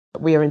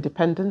We are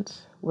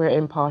independent, we're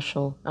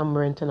impartial, and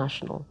we're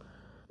international.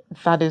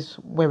 That is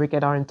where we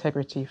get our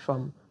integrity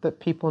from, that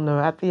people know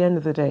at the end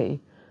of the day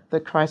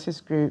that Crisis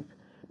Group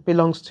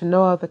belongs to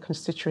no other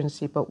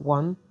constituency but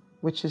one,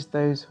 which is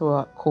those who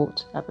are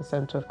caught at the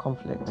centre of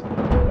conflict.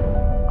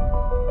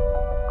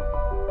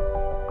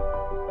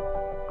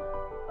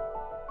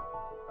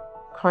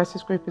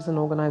 Crisis Group is an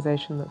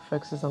organisation that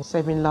focuses on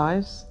saving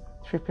lives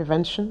through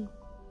prevention,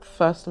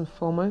 first and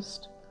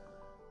foremost,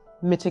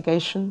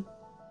 mitigation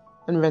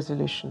and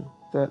resolution.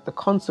 The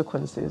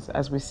consequences,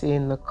 as we see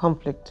in the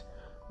conflict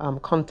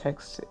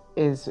context,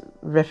 is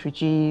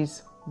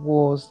refugees,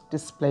 wars,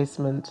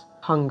 displacement,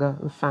 hunger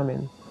and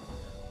famine.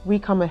 We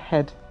come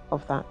ahead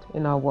of that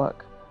in our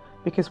work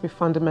because we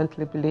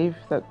fundamentally believe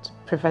that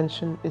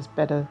prevention is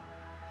better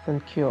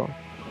than cure,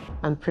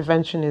 and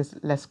prevention is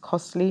less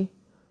costly,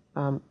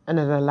 and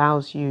it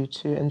allows you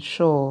to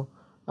ensure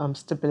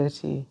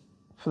stability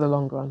for the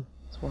long run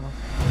as well.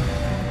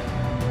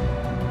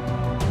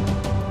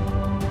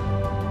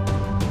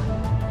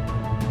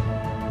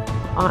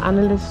 Our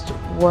analysts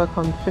work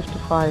on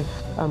 55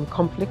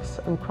 conflicts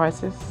and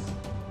crises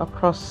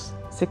across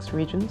 6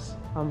 regions.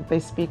 They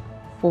speak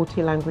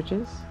 40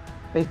 languages.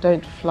 They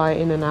don't fly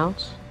in and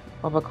out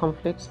of a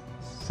conflict.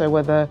 So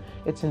whether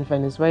it's in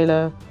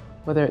Venezuela,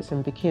 whether it's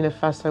in Burkina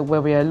Faso,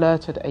 where we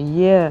alerted a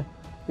year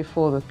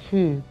before the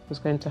coup was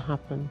going to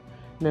happen,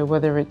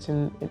 whether it's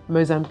in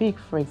Mozambique,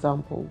 for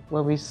example,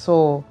 where we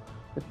saw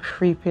the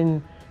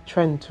creeping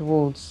trend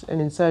towards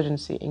an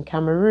insurgency, in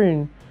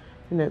Cameroon,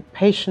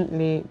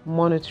 patiently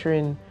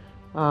monitoring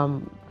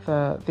the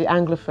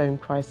Anglophone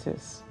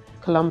crisis,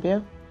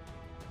 Colombia,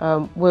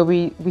 where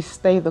we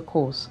stay the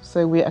course.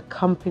 So we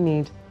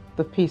accompanied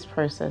the peace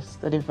process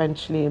that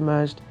eventually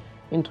emerged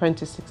in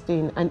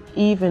 2016, and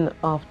even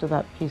after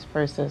that peace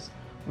process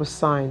was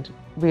signed,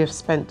 we have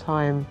spent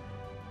time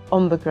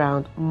on the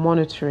ground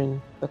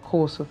monitoring the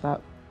course of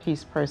that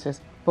peace process.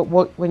 But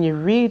when you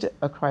read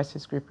a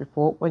Crisis Group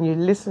report, when you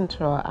listen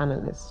to our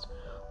analysts,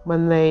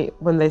 when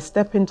they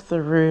step into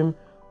the room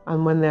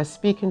and when they're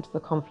speaking to the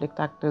conflict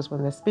actors,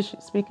 when they're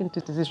speaking to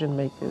decision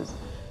makers,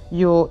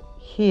 you'll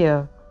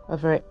hear a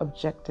very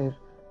objective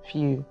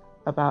view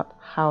about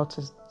how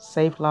to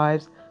save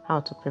lives, how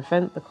to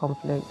prevent the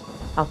conflict,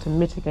 how to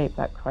mitigate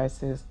that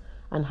crisis,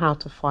 and how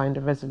to find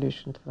a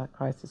resolution to that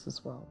crisis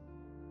as well.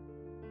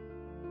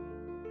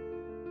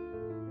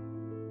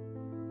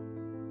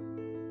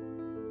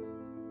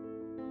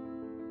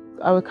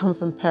 I would come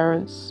from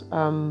parents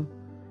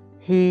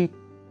who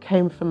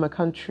came from a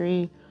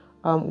country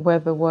where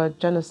the word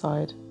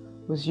genocide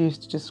was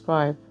used to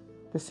describe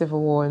the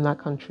civil war in that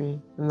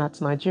country, and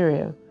that's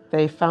Nigeria.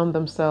 They found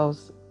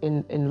themselves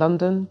in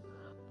London.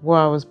 Where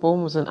I was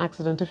born was an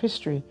accident of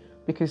history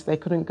because they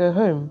couldn't go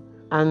home.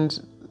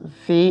 And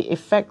the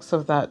effects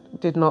of that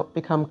did not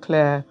become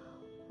clear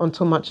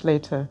until much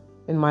later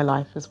in my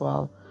life as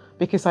well,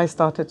 because I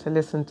started to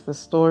listen to the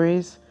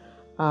stories.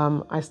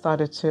 I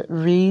started to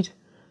read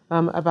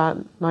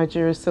about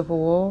Nigeria's civil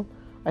war.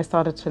 I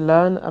started to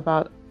learn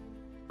about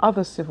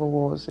other civil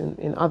wars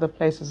in other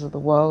places of the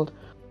world.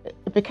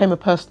 It became a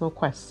personal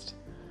quest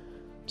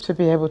to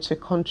be able to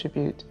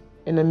contribute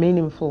in a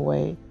meaningful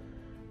way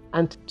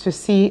and to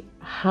see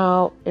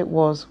how it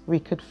was we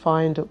could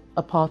find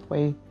a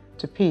pathway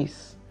to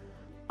peace.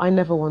 I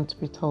never want to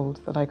be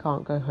told that I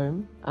can't go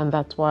home, and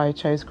that's why I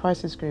chose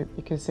Crisis Group,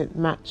 because it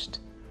matched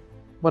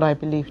what I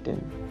believed in.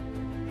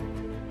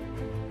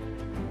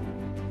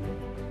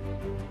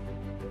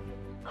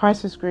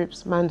 Crisis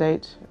Group's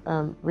mandate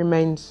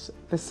remains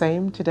the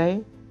same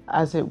today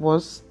as it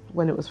was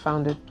when it was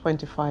founded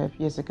 25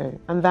 years ago.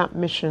 And that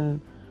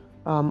mission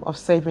of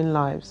saving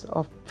lives,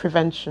 of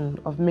prevention,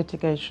 of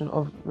mitigation,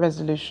 of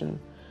resolution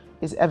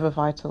is ever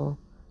vital.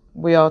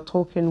 We are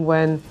talking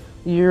when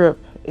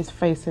Europe is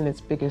facing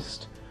its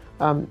biggest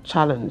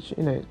challenge,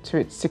 to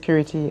its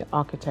security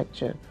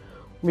architecture.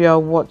 We are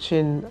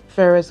watching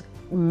various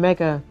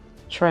mega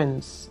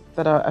trends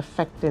that are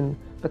affecting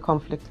the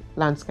conflict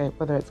landscape,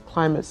 whether it's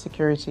climate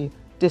security,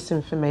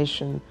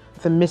 disinformation,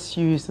 the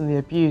misuse and the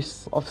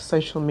abuse of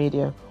social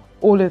media.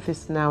 All of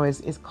this now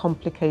is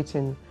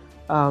complicating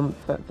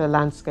the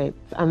landscape.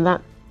 And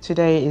that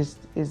today is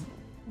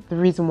the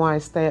reason why I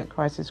stay at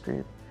Crisis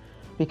Group,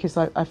 because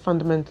I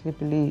fundamentally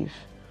believe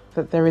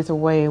that there is a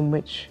way in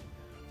which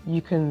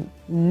you can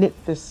knit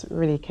this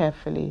really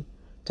carefully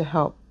to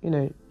help,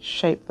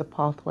 shape the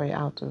pathway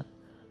out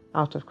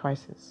of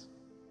crisis.